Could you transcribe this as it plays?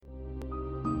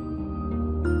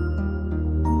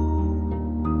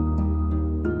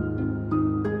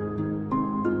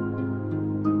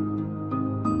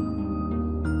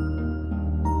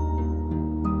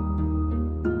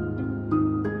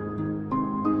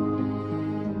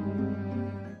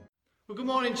Good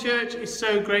morning, church. It's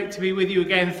so great to be with you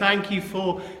again. Thank you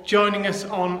for joining us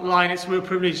online. It's a real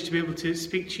privilege to be able to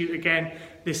speak to you again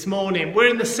this morning. We're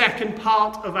in the second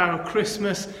part of our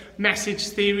Christmas message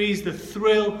series, The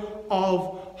Thrill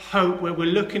of Hope, where we're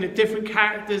looking at different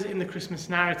characters in the Christmas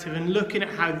narrative and looking at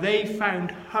how they found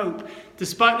hope.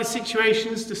 Despite the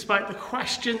situations, despite the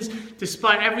questions,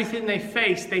 despite everything they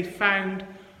faced, they found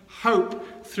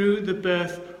hope through the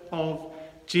birth of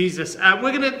Jesus.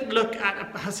 We're going to look at a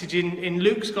passage in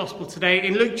Luke's Gospel today.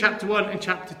 In Luke chapter 1 and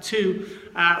chapter 2,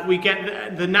 we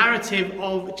get the narrative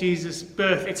of Jesus'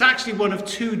 birth. It's actually one of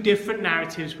two different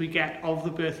narratives we get of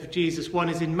the birth of Jesus. One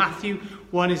is in Matthew,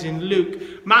 one is in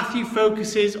Luke. Matthew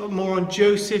focuses more on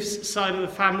Joseph's side of the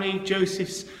family,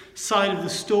 Joseph's side of the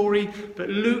story, but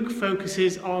Luke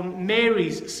focuses on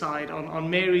Mary's side, on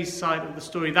Mary's side of the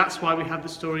story. That's why we have the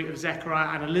story of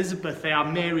Zechariah and Elizabeth. They are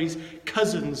Mary's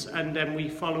cousins, and then we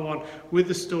follow on with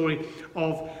the story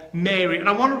of Mary. And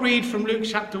I want to read from Luke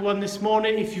chapter 1 this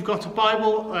morning. If you've got a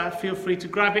Bible, feel free to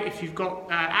grab it. If you've got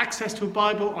access to a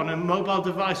Bible on a mobile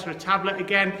device or a tablet,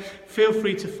 again, feel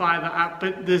free to fire that up.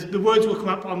 But the words will come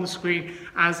up on the screen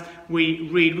as we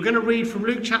read. We're going to read from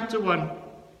Luke chapter 1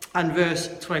 and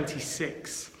verse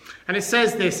 26. And it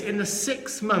says this: in the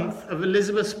 6th month of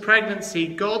Elizabeth's pregnancy,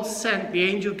 God sent the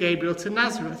angel Gabriel to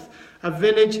Nazareth, a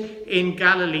village in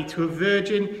Galilee, to a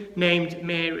virgin named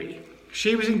Mary.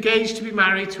 She was engaged to be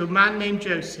married to a man named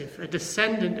Joseph, a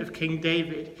descendant of King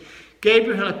David.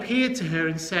 Gabriel appeared to her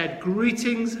and said,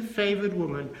 "Greetings, favored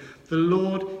woman, the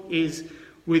Lord is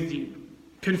with you."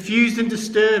 Confused and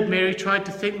disturbed, Mary tried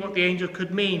to think what the angel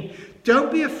could mean.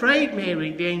 "Don't be afraid, Mary,"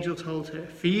 the angel told her,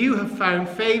 "for you have found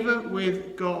favor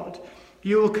with God.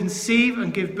 You will conceive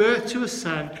and give birth to a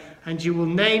son, and you will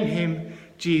name him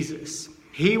Jesus.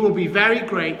 He will be very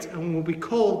great and will be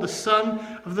called the Son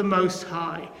of the Most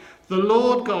High. The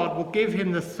Lord God will give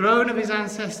him the throne of his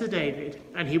ancestor David,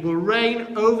 and he will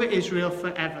reign over Israel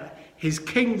forever. His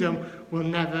kingdom will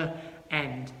never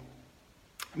end."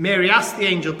 Mary asked the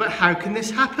angel, "But how can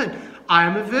this happen? I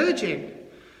am a virgin."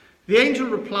 The angel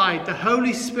replied, "The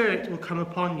Holy Spirit will come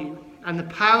upon you, and the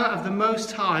power of the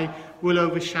Most High will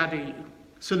overshadow you.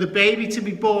 So the baby to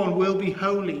be born will be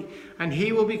holy, and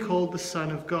he will be called the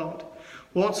Son of God.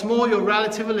 What's more, your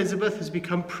relative Elizabeth has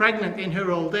become pregnant in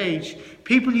her old age.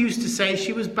 People used to say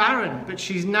she was barren, but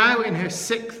she's now in her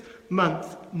 6th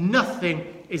month. Nothing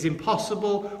is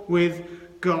impossible with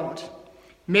God."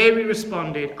 Mary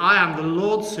responded, "I am the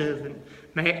Lord's servant.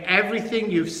 May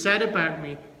everything you've said about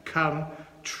me come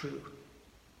true."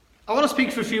 I want to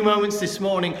speak for a few moments this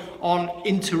morning on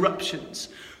interruptions.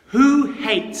 Who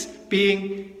hates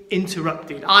being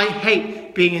interrupted? I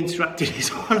hate being interrupted. It's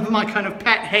one of my kind of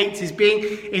pet hates, is being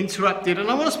interrupted. And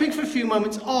I want to speak for a few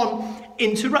moments on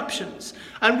interruptions.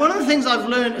 And one of the things I've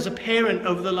learned as a parent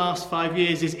over the last 5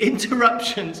 years is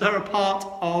interruptions are a part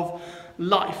of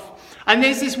life. And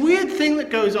there's this weird thing that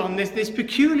goes on, this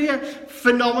peculiar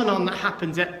phenomenon that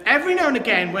happens that every now and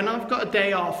again when I've got a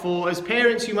day off, or as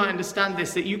parents you might understand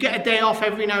this, that you get a day off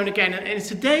every now and again, and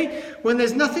it's a day when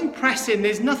there's nothing pressing,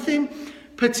 there's nothing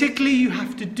particularly you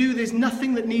have to do, there's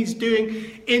nothing that needs doing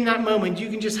in that moment. You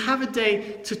can just have a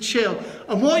day to chill.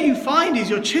 And what you find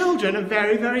is your children are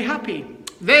very, very happy.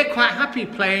 They're quite happy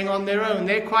playing on their own.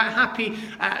 They're quite happy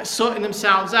sorting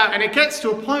themselves out. And it gets to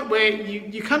a point where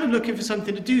you're kind of looking for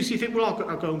something to do. So you think, well,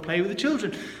 I'll go and play with the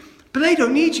children. But they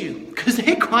don't need you because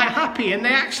they're quite happy. And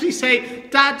they actually say,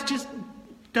 "Dad, just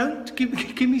don't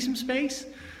give me some space."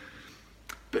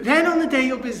 But then on the day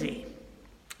you're busy,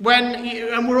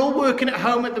 and we're all working at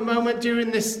home at the moment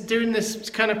during this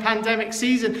kind of pandemic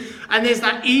season, and there's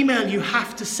that email you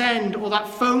have to send, or that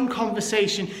phone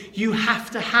conversation you have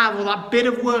to have, or that bit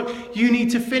of work you need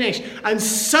to finish, and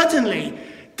suddenly,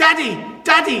 daddy,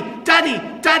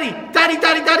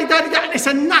 it's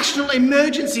a national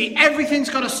emergency. Everything's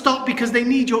got to stop because they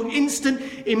need your instant,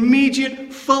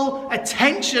 immediate, full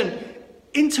attention.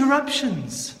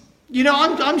 Interruptions. You know,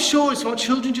 I'm sure it's what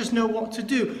children just know what to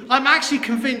do. I'm actually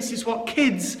convinced it's what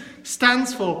KIDS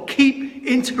stands for. Keep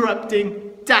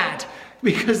interrupting Dad.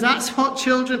 Because that's what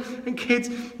children and kids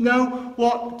know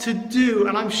what to do.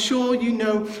 And I'm sure you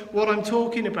know what I'm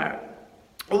talking about.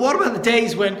 Or what about the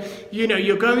days when,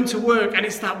 you're going to work and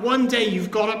it's that one day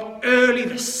you've got up early,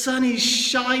 the sun is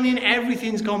shining,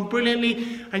 everything's gone brilliantly,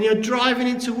 and you're driving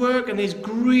into work and there's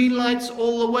green lights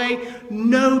all the way,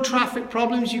 no traffic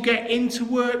problems, you get into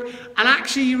work, and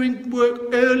actually you're in work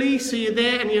early, so you're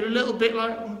there and you're a little bit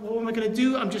like, what am I going to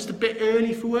do? I'm just a bit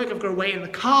early for work, I've got to wait in the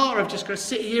car, or I've just got to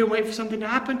sit here and wait for something to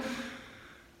happen.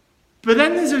 But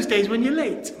then there's those days when you're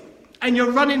late. and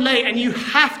you're running late and you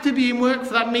have to be in work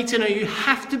for that meeting, or you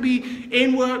have to be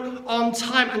in work on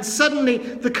time, and suddenly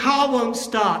the car won't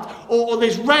start, or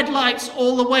there's red lights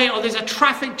all the way, or there's a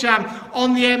traffic jam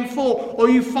on the M4, or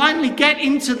you finally get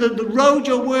into the road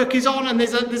your work is on, and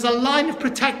there's a line of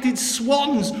protected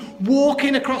swans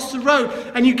walking across the road,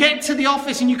 and you get to the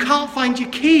office and you can't find your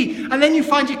key, and then you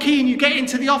find your key and you get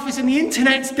into the office and the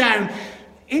internet's down.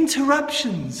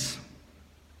 Interruptions.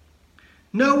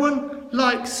 No one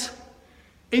likes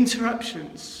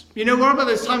interruptions. You know, what about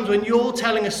those times when you're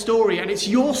telling a story and it's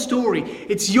your story,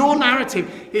 it's your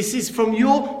narrative, this is from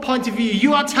your point of view,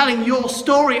 you are telling your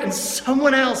story and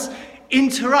someone else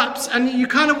interrupts, and you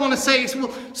kind of want to say,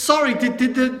 well, sorry, did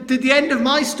the end of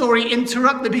my story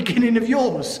interrupt the beginning of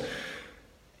yours?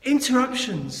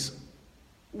 Interruptions.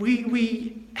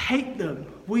 We hate them.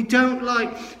 We don't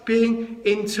like being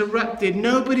interrupted.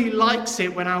 Nobody likes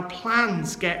it when our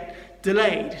plans get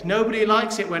delayed. Nobody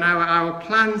likes it when our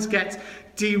plans get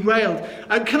derailed.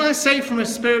 And can I say, from a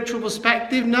spiritual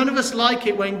perspective, none of us like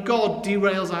it when God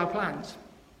derails our plans.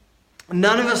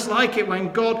 None of us like it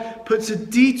when God puts a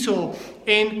detour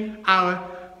in our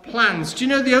plans. Do you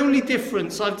know the only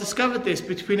difference, I've discovered this,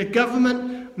 between a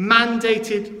government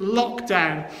mandated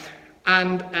lockdown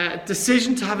and a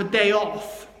decision to have a day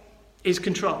off is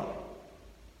control.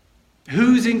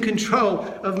 Who's in control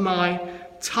of my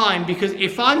time? Because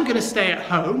if I'm going to stay at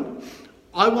home,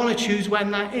 I want to choose when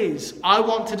that is. I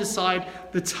want to decide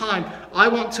the time. I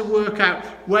want to work out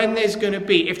when there's going to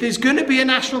be. If there's going to be a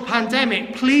national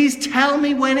pandemic, please tell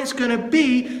me when it's going to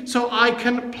be so I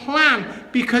can plan,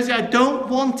 because I don't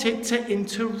want it to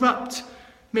interrupt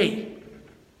me.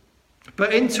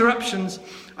 But interruptions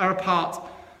are a part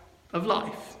of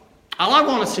life. And I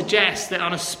want to suggest that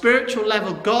on a spiritual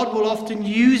level, God will often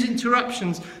use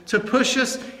interruptions to push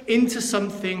us into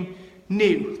something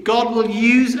new. God will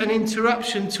use an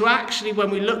interruption to actually,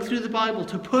 when we look through the Bible,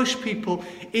 to push people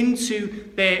into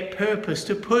their purpose,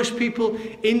 to push people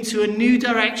into a new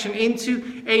direction,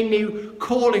 into a new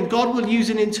calling. God will use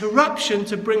an interruption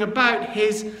to bring about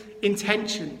his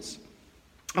intentions.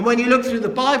 And when you look through the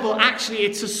Bible, actually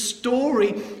it's a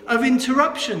story of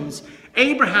interruptions.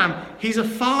 Abraham, he's a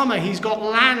farmer, he's got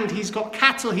land, he's got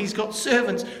cattle, he's got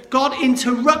servants. God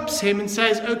interrupts him and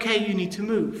says, okay, you need to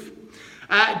move.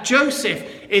 Joseph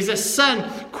is a son,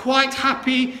 quite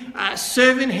happy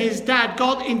serving his dad.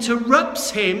 God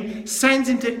interrupts him, sends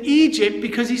him to Egypt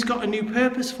because he's got a new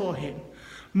purpose for him.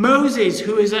 Moses,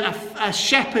 who is a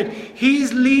shepherd,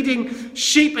 he's leading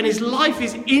sheep and his life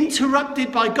is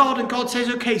interrupted by God, and God says,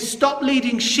 okay, stop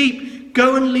leading sheep,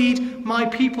 go and lead my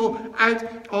people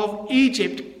out of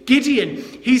Egypt. Gideon,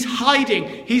 he's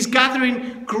hiding, he's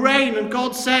gathering grain, and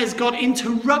God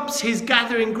interrupts his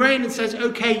gathering grain and says,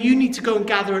 okay, you need to go and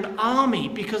gather an army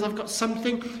because I've got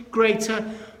something greater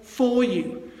for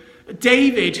you.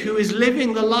 David, who is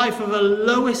living the life of a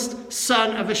lowest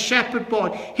son of a shepherd boy,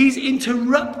 he's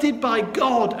interrupted by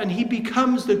God and he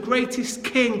becomes the greatest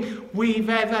king we've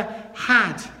ever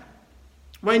had.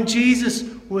 When Jesus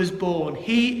was born,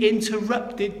 he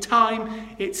interrupted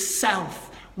time itself.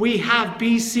 We have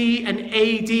BC and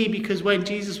AD because when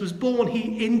Jesus was born,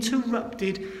 he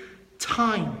interrupted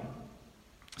time.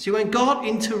 See, when God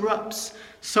interrupts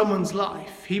someone's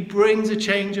life, he brings a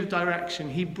change of direction.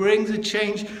 He brings a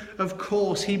change of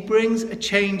course. He brings a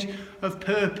change of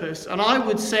purpose. And I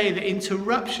would say that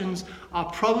interruptions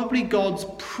are probably God's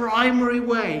primary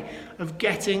way of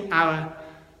getting our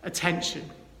attention.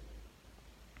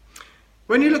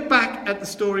 When you look back at the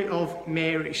story of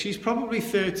Mary, she's probably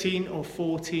 13 or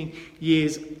 14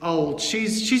 years old.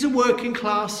 She's a working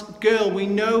class girl. We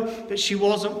know that she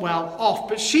wasn't well off,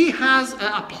 but she has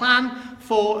a plan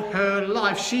for her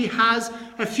life. She has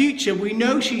a future. We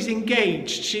know she's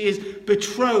engaged. She is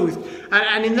betrothed.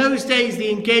 And in those days, the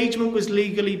engagement was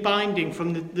legally binding.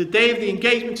 From the day of the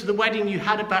engagement to the wedding, you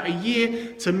had about a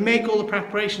year to make all the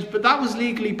preparations, but that was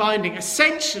legally binding.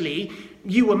 Essentially,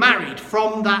 you were married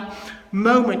from that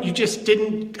moment. You just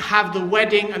didn't have the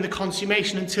wedding and the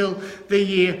consummation until the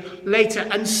year later.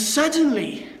 And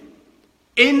suddenly,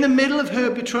 in the middle of her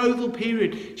betrothal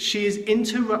period, she is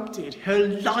interrupted. Her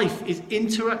life is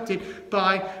interrupted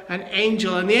by an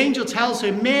angel. And the angel tells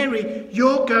her, Mary,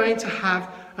 you're going to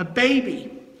have a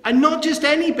baby. And not just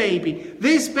any baby.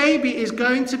 This baby is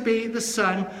going to be the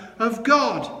Son of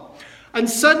God. And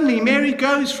suddenly Mary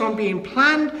goes from being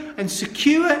planned and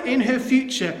secure in her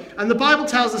future. And the Bible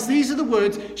tells us these are the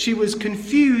words: she was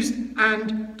confused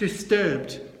and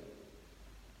disturbed.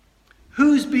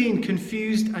 Who's been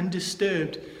confused and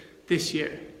disturbed this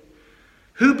year?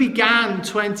 Who began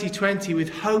 2020 with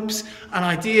hopes and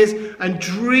ideas and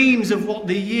dreams of what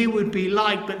the year would be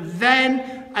like, but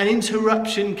then an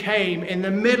interruption came. In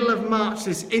the middle of March,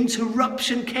 this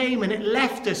interruption came and it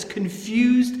left us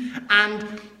confused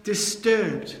and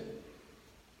disturbed.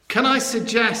 Can I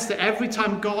suggest that every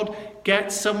time God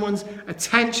gets someone's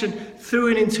attention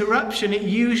through an interruption, it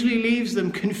usually leaves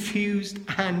them confused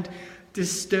and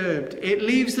disturbed. It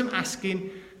leaves them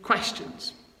asking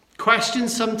questions.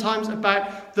 Questions sometimes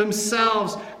about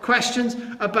themselves, questions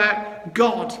about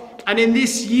God. And in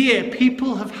this year,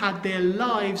 people have had their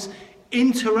lives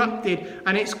interrupted,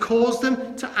 and it's caused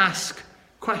them to ask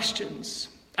questions.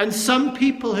 And some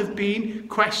people have been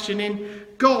questioning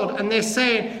God, and they're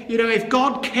saying, if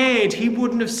God cared, he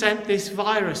wouldn't have sent this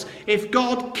virus. If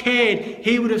God cared,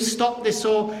 he would have stopped this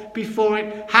all before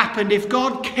it happened. If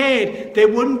God cared, there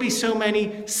wouldn't be so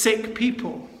many sick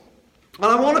people. And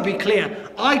I want to be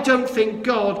clear, I don't think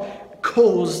God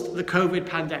caused the COVID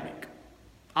pandemic.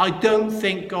 I don't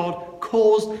think God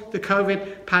caused the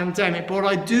COVID pandemic. But what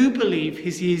I do believe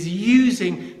is he is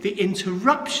using the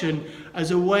interruption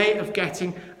as a way of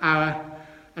getting our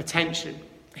attention.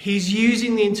 He's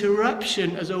using the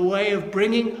interruption as a way of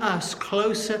bringing us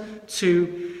closer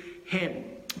to him.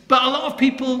 But a lot of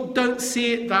people don't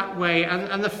see it that way.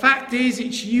 And the fact is,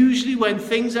 it's usually when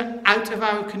things are out of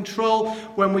our control,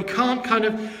 when we can't kind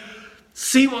of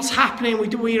see what's happening,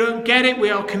 we don't get it, we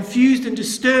are confused and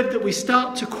disturbed, that we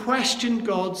start to question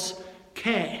God's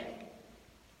care.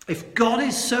 If God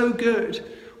is so good,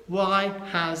 why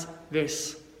has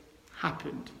this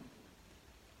happened?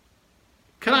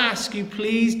 Can I ask you,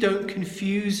 please don't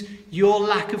confuse your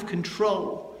lack of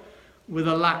control with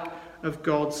a lack of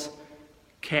God's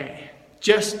care.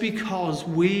 Just because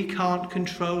we can't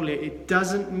control it, it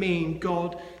doesn't mean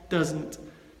God doesn't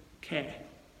care.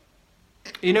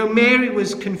 Mary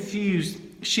was confused.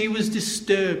 She was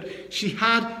disturbed. She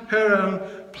had her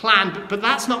own plan, but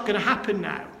that's not going to happen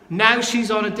now. Now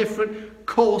she's on a different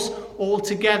course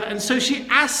altogether. And so she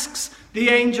asks the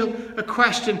angel a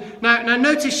question. Now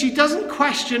notice she doesn't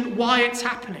question why it's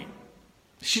happening.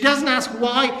 She doesn't ask,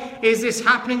 why is this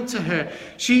happening to her?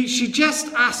 She just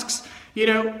asks,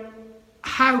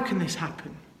 how can this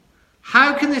happen?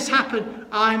 How can this happen?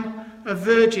 I'm a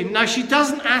virgin. Now, she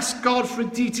doesn't ask God for a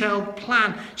detailed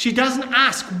plan. She doesn't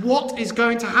ask what is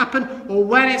going to happen or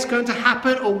when it's going to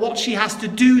happen or what she has to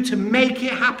do to make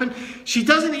it happen. She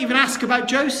doesn't even ask about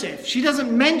Joseph. She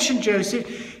doesn't mention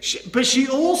Joseph, but she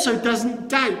also doesn't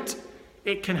doubt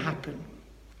it can happen.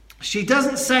 She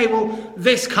doesn't say, well,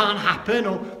 this can't happen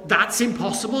or that's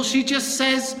impossible. She just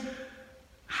says,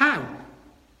 how?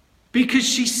 Because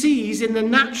she sees in the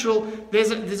natural,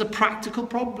 there's a practical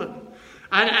problem.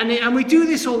 And we do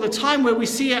this all the time where we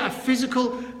see a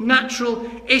physical, natural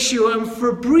issue, and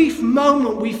for a brief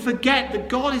moment we forget that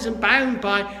God isn't bound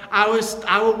by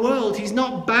our world. He's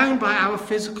not bound by our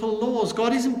physical laws.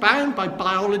 God isn't bound by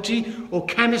biology or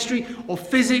chemistry or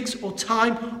physics or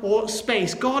time or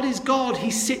space. God is God.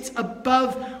 He sits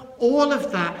above all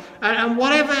of that. And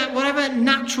whatever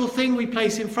natural thing we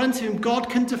place in front of him, God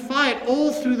can defy it.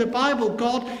 All through the Bible,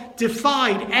 God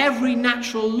defied every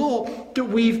natural law that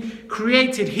we've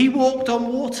created. He walked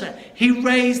on water. He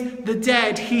raised the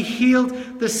dead. He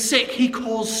healed the sick. He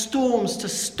caused storms to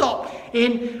stop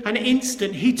in an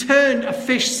instant. He turned a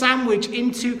fish sandwich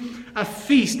into a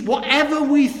feast. Whatever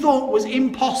we thought was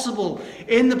impossible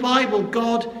in the Bible,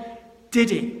 God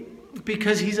did it.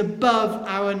 Because he's above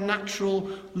our natural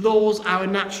laws, our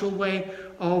natural way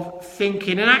of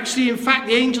thinking. And actually, in fact,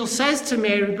 the angel says to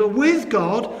Mary, but with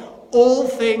God, all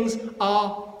things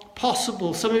are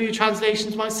possible. Some of your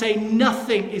translations might say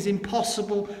nothing is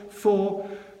impossible for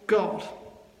God.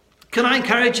 Can I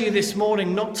encourage you this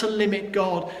morning not to limit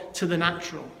God to the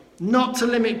natural, not to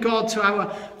limit God to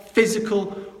our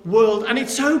physical world? And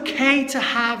it's okay to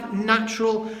have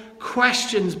natural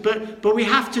questions, but we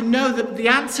have to know that the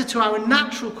answer to our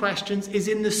natural questions is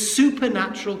in the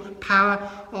supernatural power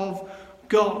of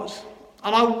God.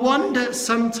 And I wonder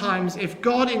sometimes if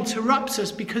God interrupts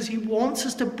us because he wants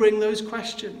us to bring those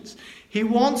questions. He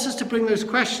wants us to bring those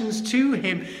questions to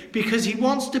him because he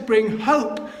wants to bring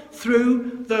hope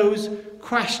through those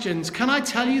questions. Can I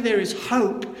tell you, there is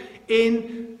hope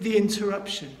in the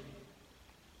interruption.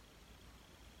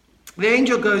 The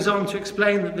angel goes on to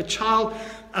explain that the child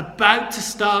about to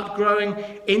start growing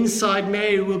inside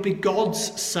Mary will be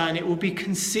God's son. It will be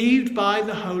conceived by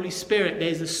the Holy Spirit.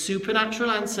 There's a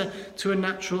supernatural answer to a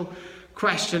natural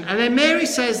question. And then Mary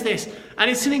says this,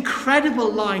 and it's an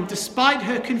incredible line, despite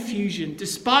her confusion,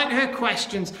 despite her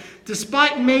questions,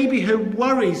 despite maybe her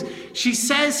worries. She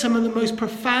says some of the most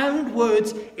profound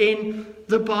words in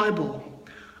the Bible.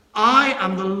 I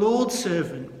am the Lord's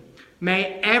servant.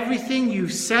 May everything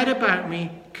you've said about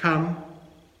me come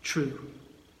true.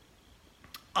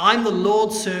 I'm the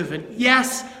Lord's servant.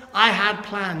 Yes, I had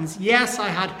plans. Yes, I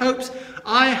had hopes.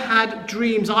 I had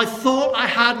dreams. I thought I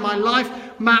had my life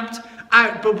mapped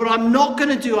out. But what I'm not going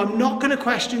to do, I'm not going to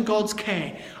question God's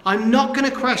care. I'm not going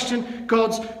to question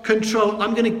God's control.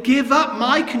 I'm going to give up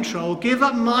my control, give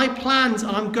up my plans,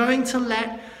 and I'm going to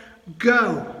let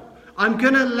go. I'm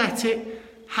going to let it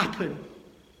happen.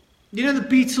 You know, the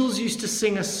Beatles used to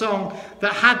sing a song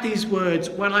that had these words: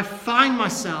 when I find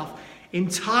myself in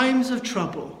times of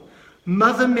trouble,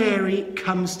 Mother Mary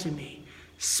comes to me,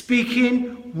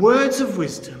 speaking words of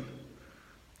wisdom.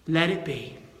 Let it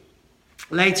be.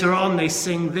 Later on they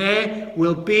sing, there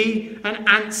will be an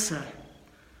answer.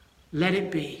 Let it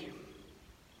be.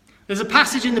 There's a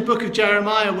passage in the book of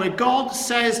Jeremiah where God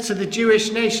says to the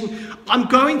Jewish nation, I'm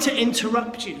going to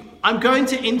interrupt you. I'm going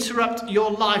to interrupt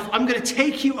your life. I'm going to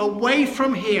take you away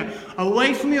from here,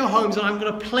 away from your homes, and I'm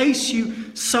going to place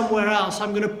you somewhere else.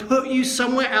 I'm going to put you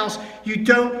somewhere else you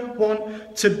don't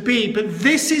want to be. But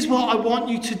this is what I want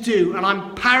you to do. And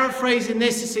I'm paraphrasing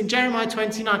this. It's in Jeremiah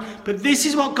 29. But this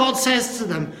is what God says to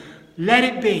them. Let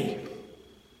it be.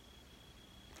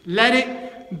 Let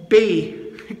it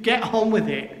be. Get on with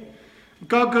it.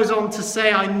 God goes on to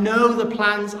say, I know the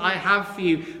plans I have for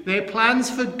you. They're plans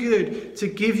for good, to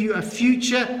give you a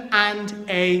future and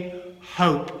a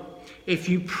hope. If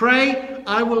you pray,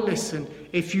 I will listen.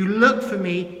 If you look for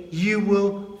me, you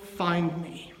will find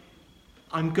me.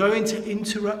 I'm going to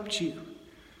interrupt you,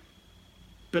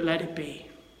 but let it be.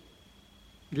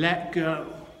 Let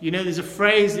go. You know, there's a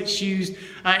phrase that's used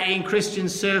in Christian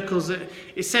circles.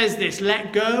 It says this: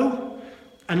 let go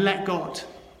and let God.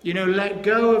 You know, let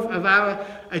go of our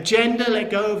agenda,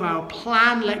 let go of our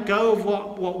plan, let go of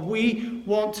what we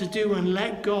want to do, and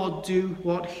let God do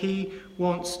what he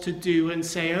wants to do, and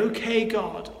say, okay,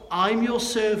 God, I'm your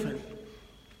servant.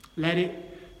 Let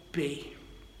it be.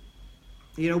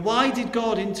 You know, why did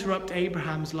God interrupt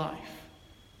Abraham's life?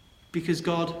 Because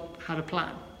God had a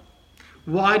plan.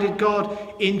 Why did God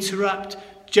interrupt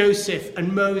Joseph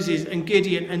and Moses and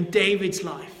Gideon and David's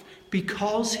life?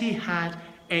 Because he had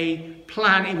a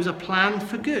plan. It was a plan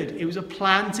for good. It was a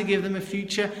plan to give them a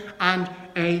future and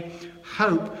a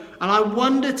hope. And I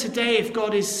wonder today if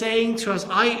God is saying to us,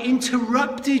 I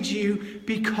interrupted you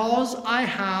because I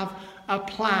have a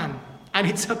plan. And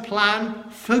it's a plan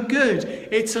for good.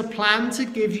 It's a plan to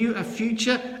give you a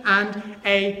future and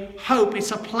a hope.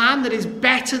 It's a plan that is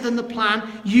better than the plan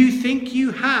you think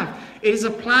you have. It is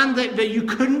a plan that you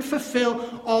couldn't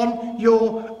fulfill on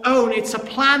your own. It's a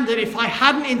plan that if I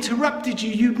hadn't interrupted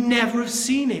you, you'd never have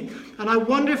seen it. And I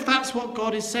wonder if that's what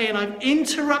God is saying. I've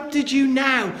interrupted you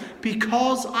now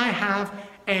because I have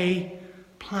a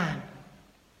plan.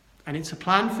 And it's a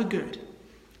plan for good.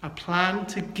 A plan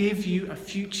to give you a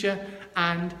future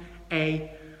and a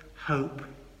hope.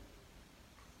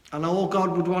 And all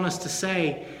God would want us to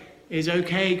say is,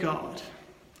 okay, God,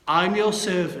 I'm your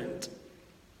servant.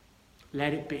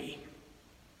 Let it be.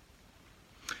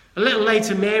 A little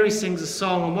later, Mary sings a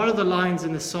song, and one of the lines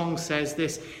in the song says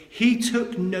this: he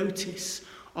took notice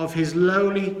of his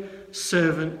lowly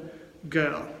servant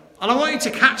girl. And I want you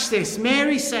to catch this.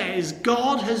 Mary says,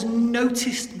 God has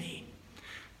noticed me.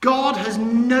 God has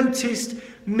noticed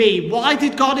me. Why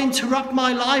did God interrupt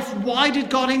my life? Why did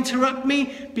God interrupt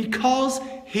me? Because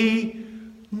he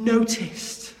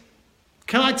noticed.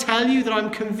 Can I tell you that I'm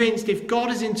convinced if God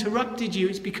has interrupted you,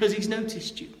 it's because he's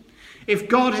noticed you. If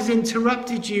God has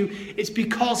interrupted you, it's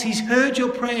because he's heard your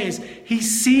prayers. He's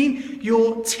seen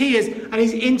your tears, and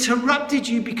he's interrupted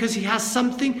you because he has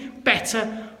something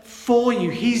better for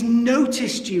you. He's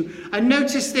noticed you. And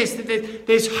notice this, that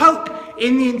there's hope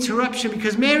in the interruption,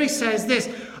 because Mary says this: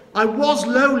 I was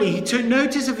lowly. He took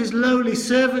notice of his lowly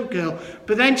servant girl.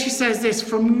 But then she says this: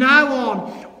 from now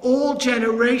on, all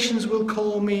generations will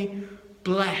call me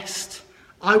blessed.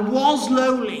 I was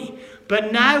lowly,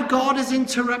 but now God has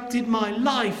interrupted my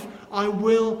life. I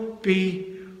will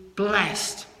be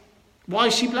blessed. Why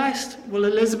is she blessed? Well,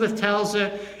 Elizabeth tells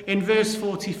her in verse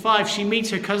 45. She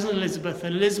meets her cousin Elizabeth,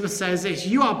 and Elizabeth says this: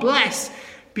 you are blessed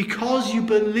because you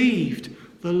believed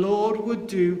the Lord would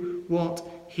do what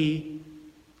he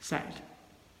said.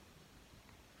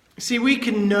 See, we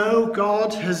can know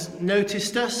God has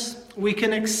noticed us. We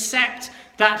can accept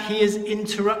that he has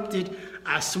interrupted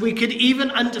us. We could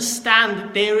even understand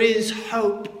that there is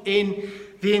hope in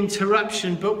the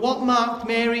interruption. But what marked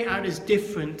Mary out as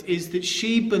different is that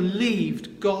she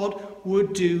believed God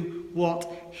would do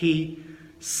what he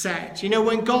said. You know,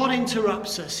 when God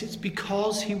interrupts us, it's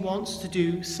because he wants to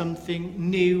do something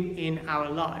new in our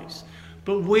lives.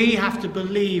 But we have to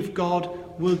believe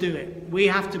God will do it. We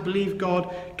have to believe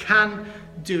God can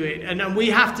do it. And we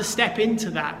have to step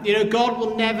into that. You know, God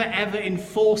will never ever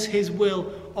enforce his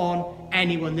will on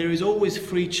anyone. There is always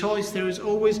free choice. There is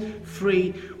always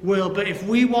free will. But if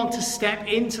we want to step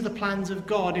into the plans of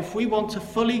God, if we want to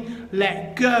fully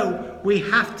let go, we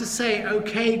have to say,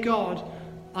 okay, God,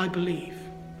 I believe.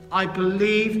 I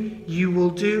believe you will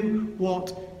do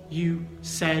what you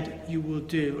said you will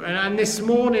do. And this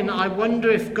morning, I wonder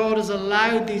if God has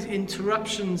allowed these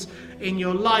interruptions in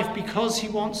your life because he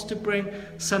wants to bring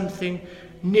something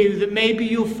new, that maybe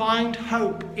you'll find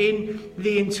hope in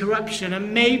the interruption.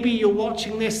 And maybe you're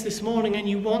watching this morning and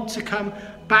you want to come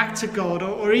back to God,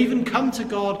 or even come to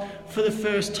God for the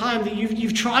first time, that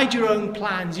you've tried your own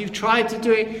plans, you've tried to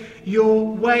do it your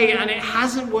way, and it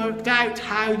hasn't worked out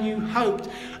how you hoped.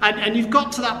 And you've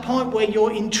got to that point where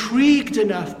you're intrigued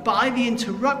enough by the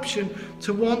interruption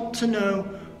to want to know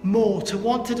more, to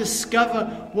want to discover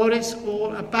what it's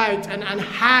all about, and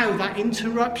how that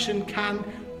interruption can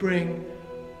bring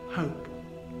hope.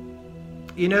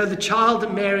 You know, the child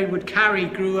that Mary would carry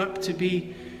grew up to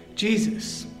be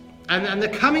Jesus. And the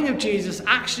coming of Jesus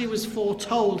actually was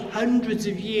foretold hundreds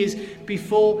of years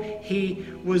before he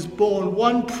was born.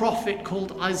 One prophet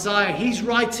called Isaiah, he's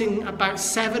writing about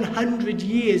 700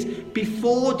 years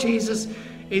before Jesus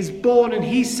is born, and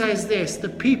he says this: the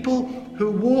people who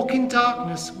walk in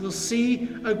darkness will see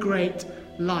a great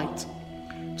light.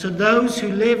 To those who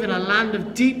live in a land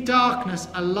of deep darkness,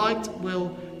 a light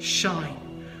will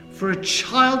shine. For a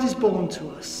child is born to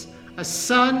us, a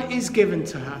son is given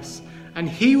to us, and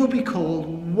he will be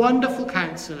called Wonderful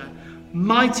Counselor,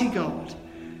 Mighty God,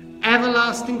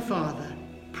 Everlasting Father,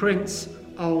 Prince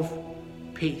of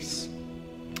Peace.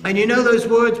 And you know, those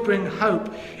words bring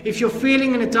hope. If you're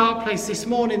feeling in a dark place this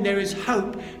morning, there is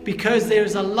hope, because there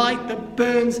is a light that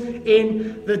burns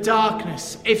in the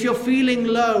darkness. If you're feeling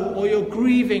low, or you're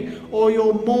grieving, or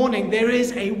you're mourning, there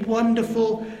is a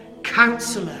wonderful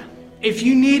counselor. If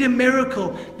you need a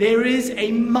miracle, there is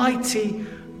a mighty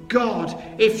God.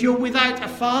 If you're without a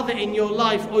father in your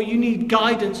life, or you need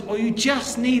guidance, or you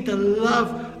just need the love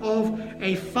of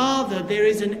a father, there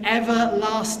is an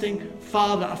everlasting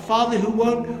Father, a Father who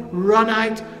won't run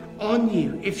out on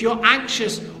you. If you're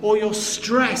anxious or you're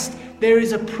stressed, there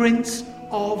is a Prince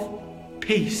of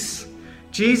Peace.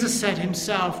 Jesus said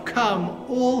himself, "Come,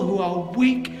 all who are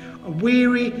weak,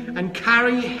 weary, and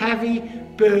carry heavy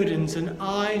burdens, and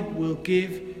I will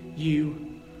give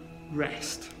you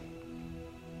rest."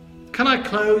 Can I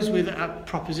close with a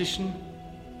proposition?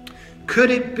 Could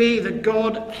it be that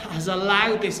God has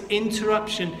allowed this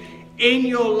interruption in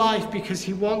your life because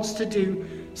he wants to do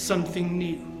something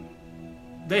new?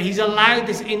 That he's allowed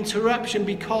this interruption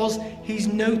because he's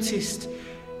noticed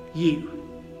you?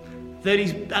 That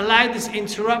he's allowed this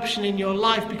interruption in your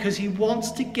life because he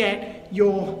wants to get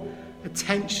your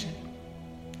attention?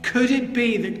 Could it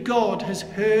be that God has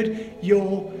heard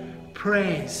your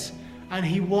prayers and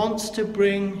he wants to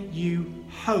bring you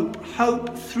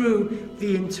hope through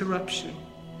the interruption?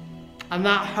 And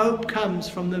that hope comes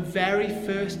from the very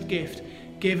first gift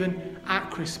given at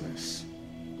Christmas,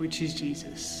 which is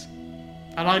Jesus.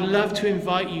 And I'd love to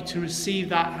invite you to receive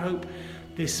that hope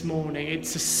this morning.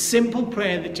 It's a simple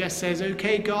prayer that just says,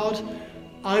 okay, God,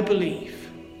 I believe.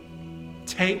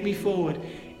 Take me forward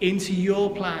into your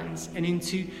plans and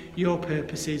into your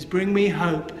purposes. Bring me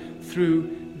hope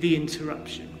through the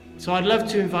interruption. So I'd love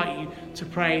to invite you to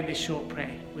pray this short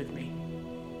prayer with me.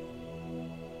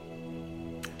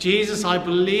 Jesus, I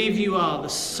believe you are the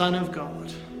Son of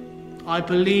God. I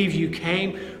believe you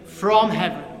came from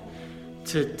heaven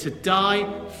to die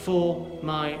for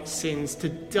my sins, to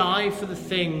die for the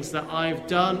things that I've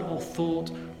done or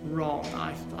thought wrong.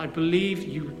 I believe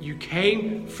you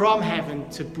came from heaven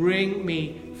to bring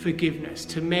me forgiveness,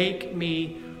 to make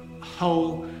me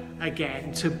whole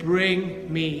again, to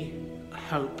bring me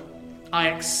hope. I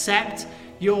accept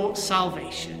your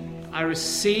salvation. I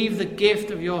receive the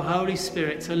gift of your Holy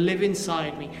Spirit to live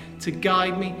inside me, to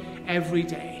guide me every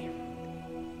day.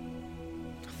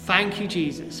 Thank you,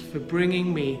 Jesus, for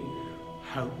bringing me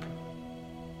hope.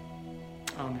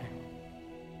 Amen.